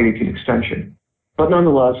 2018 extension. But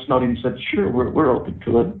nonetheless, Nutting said, sure, we're open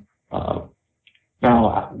to it.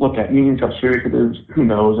 Now, what that means, how serious it is, who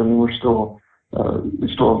knows? I mean, we still have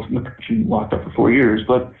McCutchen locked up for 4 years.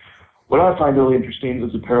 But what I find really interesting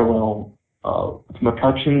is the parallel from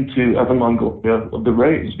McCutchen to Evan Longoria of the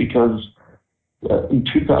Rays, because in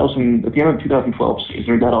 2000, at the end of the 2012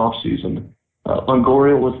 season, or that off season,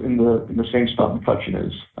 Longoria was in the same spot McCutchen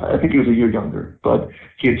is. I think he was a year younger, but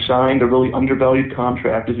he had signed a really undervalued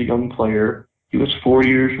contract as a young player. He was 4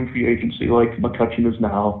 years from free agency, like McCutchen is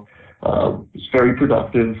now. He's very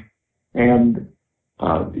productive, and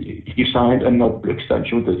he signed another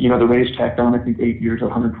extension with the Rays tacked on, I think, 8 years,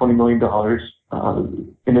 $120 million,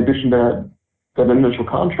 in addition to that initial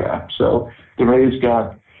contract. So the Rays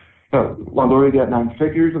got, Longoria got 9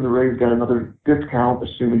 figures, and the Rays got another discount,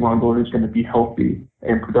 assuming Longoria is going to be healthy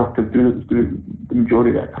and productive through the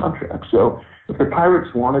majority of that contract. So if the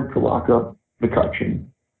Pirates wanted to lock up McCutchen,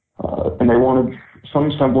 and they wanted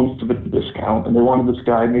some semblance of a discount, and they wanted this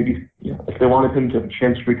guy, maybe, if they wanted him to have a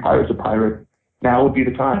chance to retire as a Pirate, now would be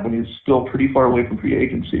the time when he's still pretty far away from free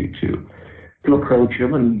agency to approach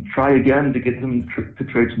him and try again to get him to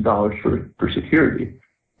trade some dollars for security.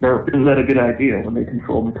 Now, is that a good idea when they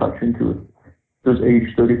control McCutchen to his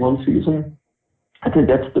age 31 season? I think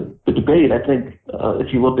that's the debate. I think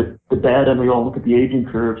if you look at the data and we all look at the aging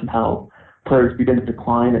curves and how players begin to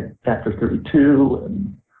decline after 32,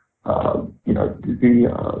 and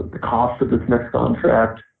the cost of this next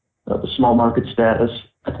contract, the small market status,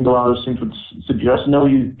 I think a lot of those things would suggest, no,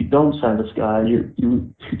 you don't sign this guy.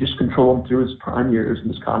 You just control him through his prime years in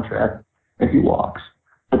this contract, and he walks.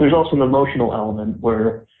 But there's also an emotional element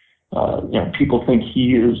where people think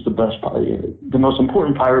he is the most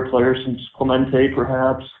important Pirate player since Clemente,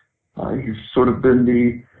 perhaps. He's sort of been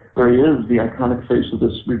the iconic face of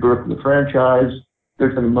this rebirth of the franchise.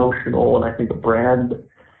 There's an emotional and I think a brand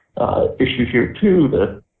issue here too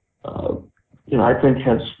that I think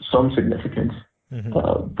has some significance.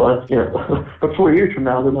 Mm-hmm. But 4 years from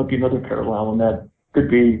now, there might be another parallel, and that could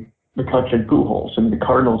be McCutchen, Pujols. And the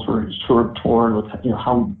Cardinals were sort of torn with,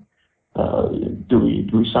 how do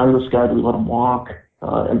we sign this guy? Do we let him walk?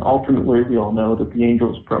 And ultimately, we all know that the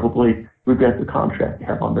Angels probably regret the contract they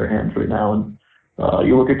have on their hands right now. And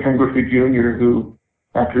you look at Ken Griffey Jr., who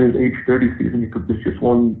after his age 30 season, he took this just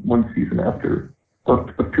one season after of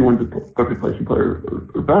 2 wins of replacement player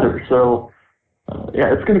or better. So.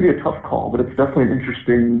 It's going to be a tough call, but it's definitely an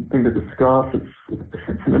interesting thing to discuss.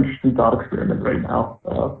 It's an interesting thought experiment right now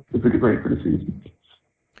as we get ready for the season.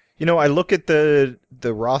 I look at the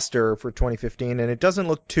roster for 2015, and it doesn't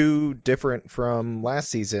look too different from last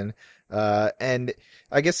season. And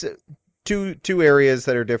I guess two areas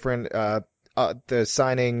that are different, the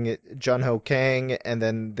signing Jun-Ho Kang and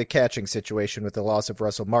then the catching situation with the loss of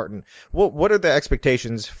Russell Martin. What are the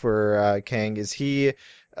expectations for Kang? Is he...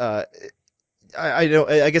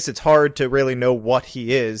 I guess it's hard to really know what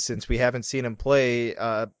he is since we haven't seen him play,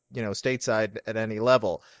 stateside at any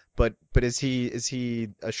level. But is he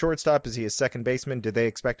a shortstop? Is he a second baseman? Do they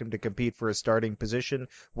expect him to compete for a starting position?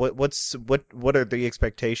 What are the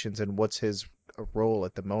expectations, and what's his role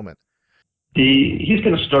at the moment? He's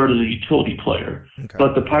going to start as a utility player, okay.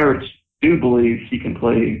 But the Pirates do believe he can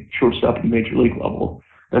play shortstop at the major league level.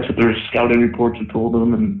 That's what their scouting reports have told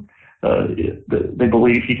them, and they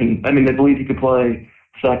believe he can. I mean, they believe he can play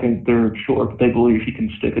second, third, short. But they believe he can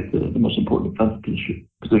stick at the most important defensive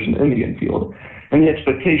position in the infield. And the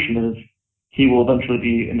expectation is he will eventually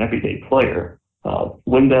be an everyday player.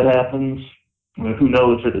 When that happens, who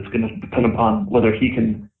knows? It's going to depend upon whether he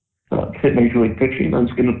can hit major league pitching. And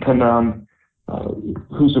it's going to depend on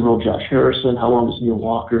who's the real Josh Harrison, how long is Neil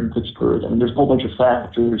Walker in Pittsburgh. I mean, there's a whole bunch of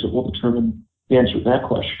factors that will determine the answer to that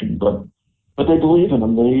question. But they believe in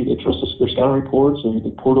him. They trust their scouting reports.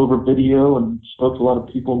 They poured over video and spoke to a lot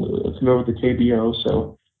of people familiar with the KBO.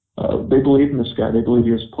 So they believe in this guy. They believe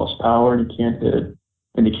he has plus power and he can hit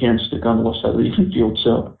and he can stick on the left side of the infield.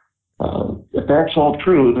 So if that's all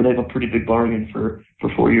true, then they have a pretty big bargain for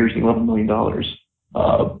 4 years and $11 million.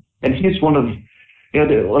 And he's one of,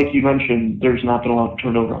 like you mentioned, there's not been a lot of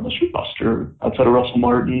turnover on this roster outside of Russell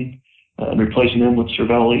Martin and replacing him with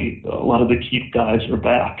Cervelli. A lot of the key guys are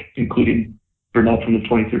back, including Burnett from the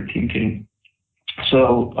 2013 team.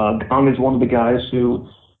 So Kang is one of the guys who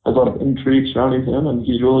has a lot of intrigue surrounding him, and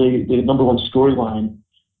he's really the number one storyline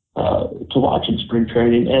to watch in spring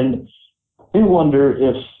training. And I wonder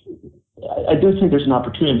if I do think there's an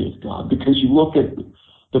opportunity with Kang, because you look at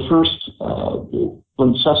the first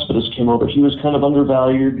when Cespedes came over, he was kind of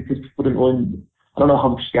undervalued because people didn't really. I don't know how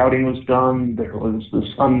much scouting was done. There was this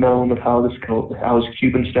unknown of how his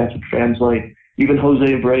Cuban stats would translate. Even Jose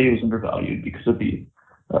Abreu was undervalued because of the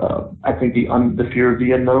fear of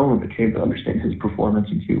the unknown when it came to understand his performance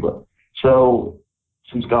in Cuba. So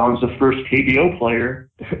since Gong's the first KBO player,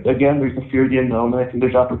 again, there's the fear of the unknown. And I think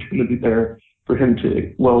there's opportunity there for him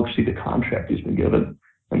to well exceed the contract he's been given.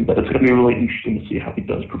 And it's going to be really interesting to see how he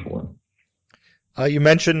does perform. You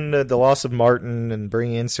mentioned the loss of Martin and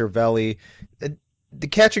bringing in Cervelli. The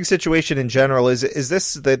catching situation in general, is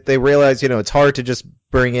this that they realize, it's hard to just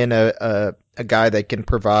bring in a guy that can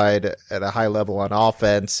provide at a high level on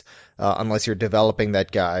offense unless you're developing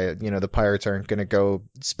that guy. The Pirates aren't going to go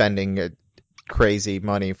spending crazy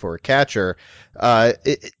money for a catcher.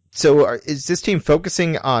 So is this team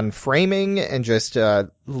focusing on framing and just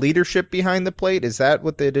leadership behind the plate? Is that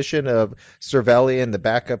what the addition of Cervelli and the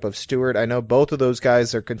backup of Stewart? I know both of those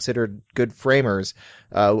guys are considered good framers.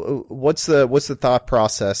 What's the thought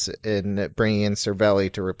process in bringing in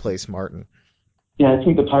Cervelli to replace Martin? Yeah, I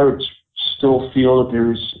think the Pirates still feel that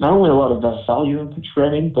there's not only a lot of value in pitch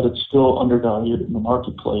framing, but it's still undervalued in the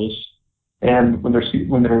marketplace. And when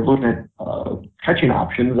they're looking at catching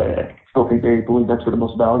options, I still think they believe that's where the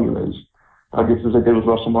most value is. Just as they did with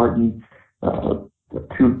Russell Martin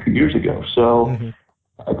 2 years ago. So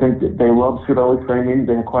I think that they love Cervelli framing.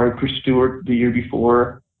 They acquired Chris Stewart the year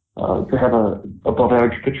before to have a above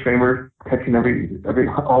average pitch framer catching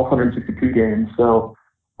all 162 games. So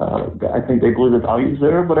I think they believe the value is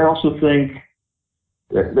there. But I also think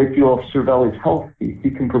they feel if Cervelli's healthy, he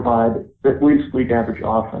can provide at least league average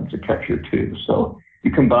offense, a catcher too. So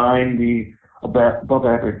you combine the above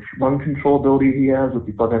average run control ability he has with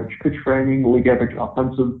the above average pitch framing, league average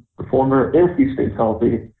offensive performer. If he stays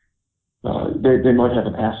healthy, they might have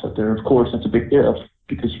an asset there. Of course, that's a big if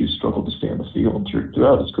because he's struggled to stay on the field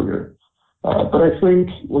throughout his career. But I think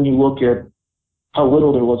when you look at how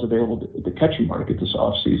little there was available at the catching market this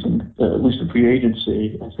offseason, at least in free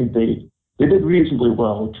agency, I think they did reasonably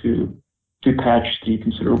well to patch the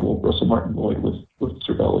considerable Russell Martin void with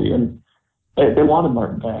Cervelli. And they wanted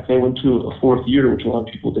Martin back. They went to a fourth year, which a lot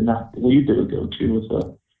of people did not believe they would go to with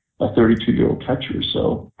a 32-year-old catcher.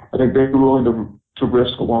 So I think they were willing to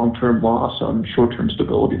risk a long-term loss on short-term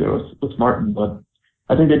stability there with Martin. But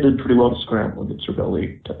I think they did pretty well to scramble and get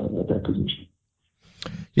Cervelli at that position.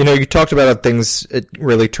 You talked about how things it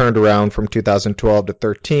really turned around from 2012 to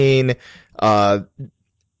 13.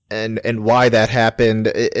 And why that happened.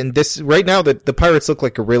 And this right now, the Pirates look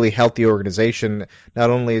like a really healthy organization. Not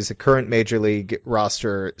only is the current major league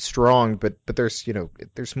roster strong, but there's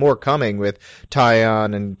there's more coming with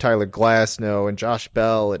Taillon and Tyler Glasnow and Josh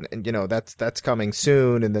Bell, and that's coming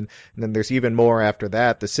soon. And then there's even more after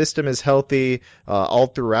that. The system is healthy all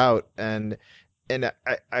throughout, and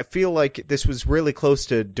I feel like this was really close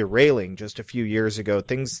to derailing just a few years ago.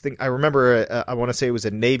 I remember, I want to say it was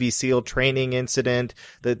a Navy SEAL training incident.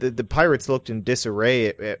 The Pirates looked in disarray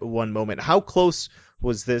at one moment. How close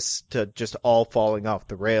was this to just all falling off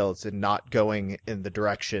the rails and not going in the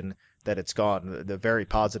direction that it's gone, the very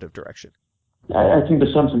positive direction? I think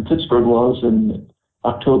the sense in Pittsburgh was in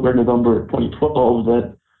October, November 2012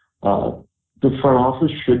 that the front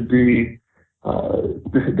office should be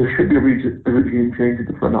there should be a regime change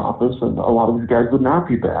at the front office, and a lot of these guys would not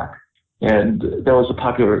be back. And that was a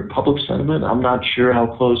popular public sentiment. I'm not sure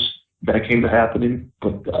how close that came to happening,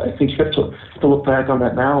 but I think you have to look back on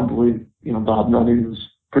that now and believe, Bob Nutting was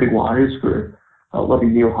pretty wise for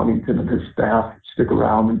letting Neil Huntington and his staff stick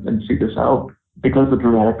around and see this out, because the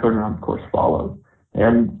dramatic turnaround, of course, followed.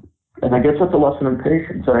 And I guess that's a lesson in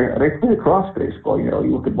patience. I think across baseball, you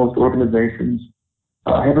look at most organizations.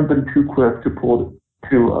 I haven't been too quick to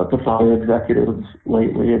fire executives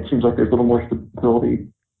lately. It seems like there's a little more stability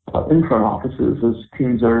in front offices as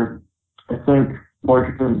teams are, I think, more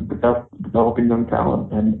interested in developing young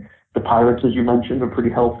talent. And the Pirates, as you mentioned, are pretty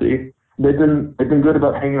healthy. They've been good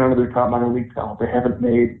about hanging on to their top minor league talent. They haven't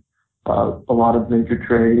made a lot of major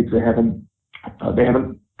trades. They haven't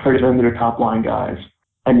traded into their top line guys.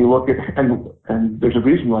 And you look at and there's a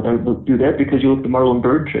reason why they do that, because you look at the Marlon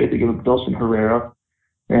Byrd trade. They give up Wilson Herrera.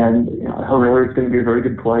 And Herrera is going to be a very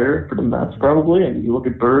good player for the Mets, probably. And you look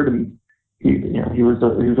at Bird, and he was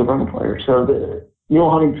a run player. So Neil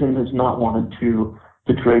Huntington has not wanted to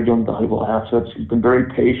trade young valuable assets. He's been very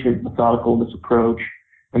patient, methodical in this approach.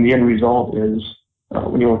 And the end result is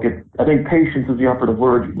when you look at, I think patience is the operative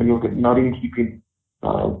word. When you look at Nutting keeping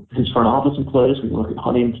his front office in place, when you look at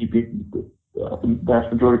Huntington keeping the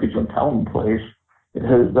vast majority of his young talent in place,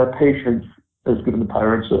 that patience has given the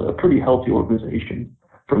Pirates a pretty healthy organization,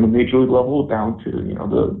 from the major league level down to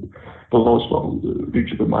the lowest level, the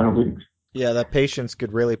reach of the minor leagues. Yeah, that patience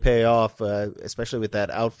could really pay off, especially with that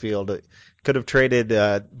outfield. Could have traded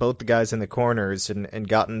both the guys in the corners and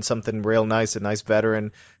gotten something real nice, a nice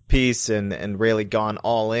veteran piece, and really gone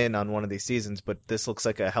all in on one of these seasons. But this looks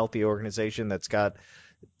like a healthy organization that's got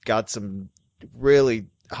some really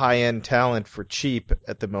high-end talent for cheap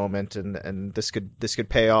at the moment, and this could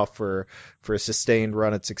pay off for a sustained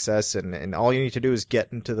run at success, and all you need to do is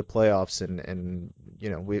get into the playoffs, and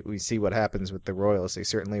we see what happens with the Royals. They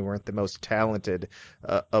certainly weren't the most talented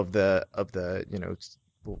of the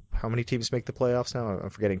how many teams make the playoffs now?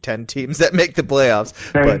 I'm forgetting 10 teams that make the playoffs.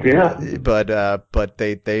 But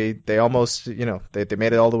they almost, they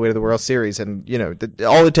made it all the way to the World Series, and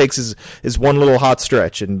all it takes is one little hot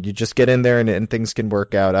stretch, and you just get in there and things can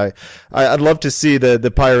work out. I'd love to see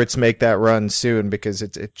the Pirates make that run soon, because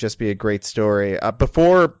it'd just be a great story.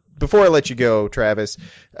 Before I let you go, Travis,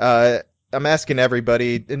 I'm asking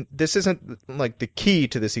everybody, and this isn't like the key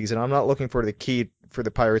to the season. I'm not looking for the key for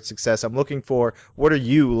the Pirates' success. I'm looking for, what are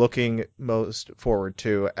you looking most forward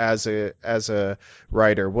to as a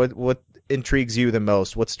writer? What intrigues you the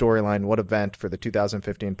most? What storyline, what event for the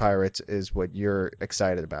 2015 Pirates is what you're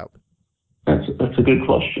excited about? That's a good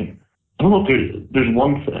question. I don't know if there's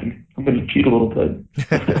one thing. I'm going to cheat a little bit.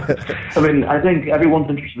 I mean, I think everyone's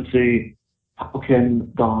interested to see how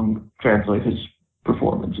can Dong translate his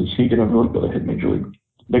performance. Is he going to really go to hit major league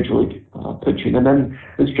pitching? And then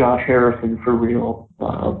is Josh Harrison for real?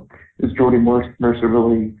 Is Jordy Mercer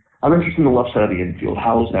really? I'm interested in the left side of the infield.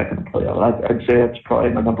 How is that going to play out? I'd say that's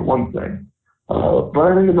probably my number one thing. But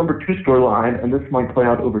I think the number two storyline, and this might play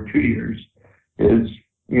out over 2 years, is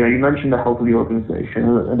you mentioned the health of the organization,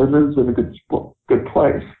 and it is in a good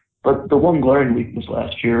place. But the one glaring weakness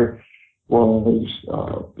last year was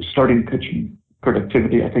starting pitching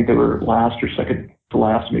productivity. I think they were last or second to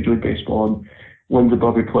last in Major League Baseball in wins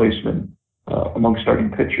above replacement among starting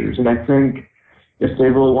pitchers. And I think if they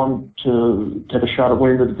really want to have a shot at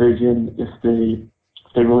winning the division, if they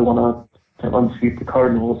really want to unseat the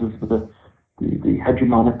Cardinals as the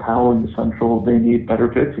hegemonic power in the Central, they need better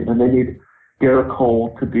pitching, and they need Garrett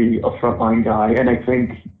Cole to be a frontline guy. And I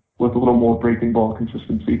think with a little more breaking ball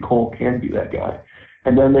consistency, Cole can be that guy.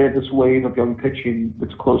 And then they have this wave of young pitching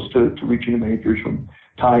that's close to reaching the majors, from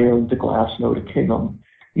Tyone to Glasnow to Kingham.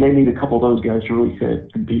 And they need a couple of those guys to really hit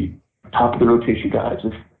and be top of the rotation guys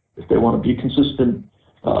if they want to be consistent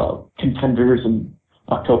contenders and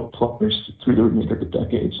top players through the remainder of the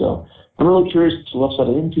decade. So I'm really curious to the left side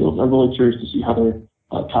of the infield. I'm really curious to see how their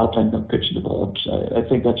top 10 young pitching develops. I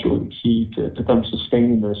think that's really the key to them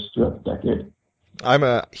sustaining this throughout the decade. I'm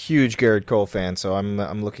a huge Garrett Cole fan, so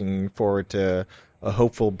I'm looking forward to a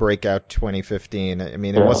hopeful breakout 2015. I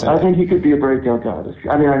mean, I think he could be a breakout guy this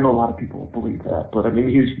year. I mean, I know a lot of people believe that, but I mean,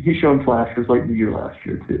 he's shown flashes late in the year last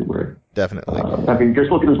year too, where definitely. I mean,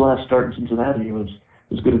 just look at his last start in Cincinnati; he was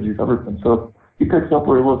as good as he's ever been. So if he picks up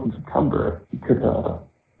where he was in September, he could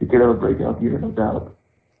have a breakout year, no doubt.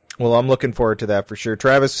 Well, I'm looking forward to that for sure.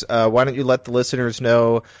 Travis, why don't you let the listeners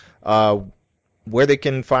know where they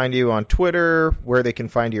can find you on Twitter, where they can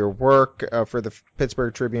find your work for the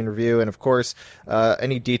Pittsburgh Tribune Review, and of course,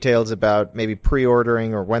 any details about maybe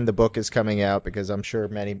pre-ordering or when the book is coming out, because I'm sure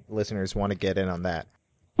many listeners want to get in on that.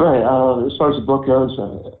 Right. As far as the book goes,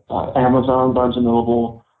 Amazon, Barnes &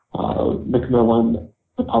 Noble, Macmillan,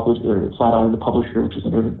 the publisher, Flatiron, the publisher, which is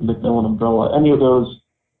under the Macmillan umbrella. Any of those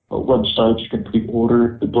websites you can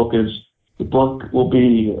pre-order. The book will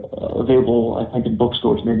be available, I think, in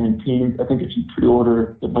bookstores May 19th. I think if you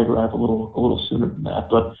pre-order, it might arrive a little sooner than that.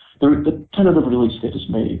 But the tentative release date is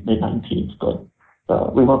May 19th. But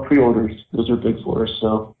we want pre-orders. Those are big for us,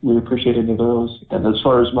 so we appreciate any of those. And as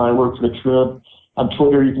far as my work for the Trib, on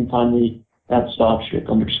Twitter you can find me at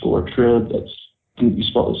Sawchik_Trib. That's, you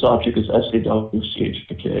spell the Sawchik is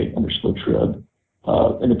SAWCHIK _Trib.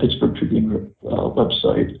 And the Pittsburgh Tribune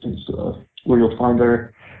website is where you'll find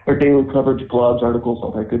our daily coverage, blogs, articles,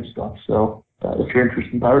 all that good stuff. So if you're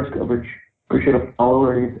interested in Pirates coverage, appreciate a follow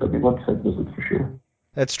or a website visit for sure.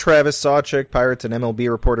 That's Travis Sawchik, Pirates and MLB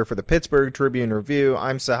reporter for the Pittsburgh Tribune Review.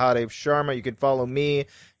 I'm Sahadev Sharma. You can follow me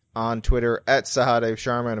on Twitter at Sahadev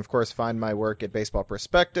Sharma, and of course find my work at Baseball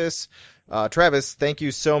Prospectus. Travis, thank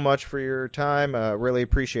you so much for your time. Really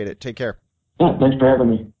appreciate it. Take care. Yeah, thanks for having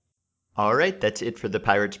me. All right, that's it for the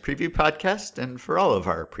Pirates Preview Podcast and for all of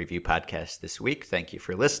our preview podcasts this week. Thank you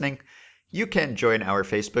for listening. You can join our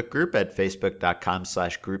Facebook group at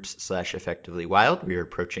facebook.com/groups/effectivelywild. We are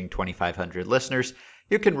approaching 2,500 listeners.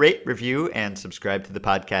 You can rate, review, and subscribe to the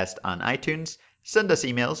podcast on iTunes. Send us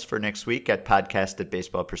emails for next week at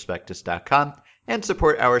podcast@baseballprospectus.com and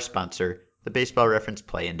support our sponsor, the Baseball Reference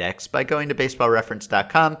Play Index, by going to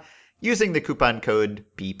baseballreference.com, using the coupon code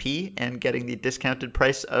BP, and getting the discounted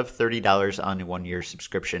price of $30 on a 1-year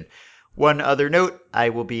subscription. One other note, I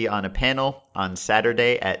will be on a panel on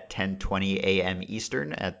Saturday at 10:20 a.m.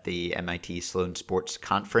 Eastern at the MIT Sloan Sports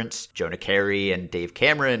Conference. Jonah Carey and Dave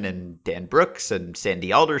Cameron and Dan Brooks and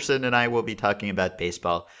Sandy Alderson and I will be talking about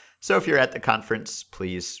baseball. So if you're at the conference,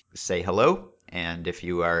 please say hello. And if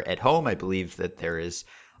you are at home, I believe that there is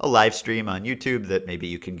a live stream on YouTube that maybe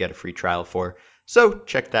you can get a free trial for. So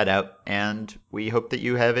check that out, and we hope that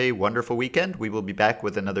you have a wonderful weekend. We will be back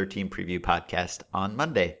with another team preview podcast on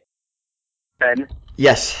Monday. Ben,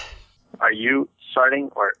 Yes. are you starting,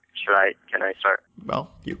 or can I start?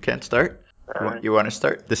 Well, you can start. Alright. You want to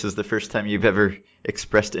start? This is the first time you've ever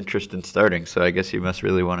expressed interest in starting, so I guess you must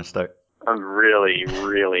really want to start. I'm really,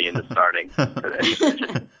 really into starting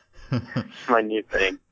today. It's my new thing.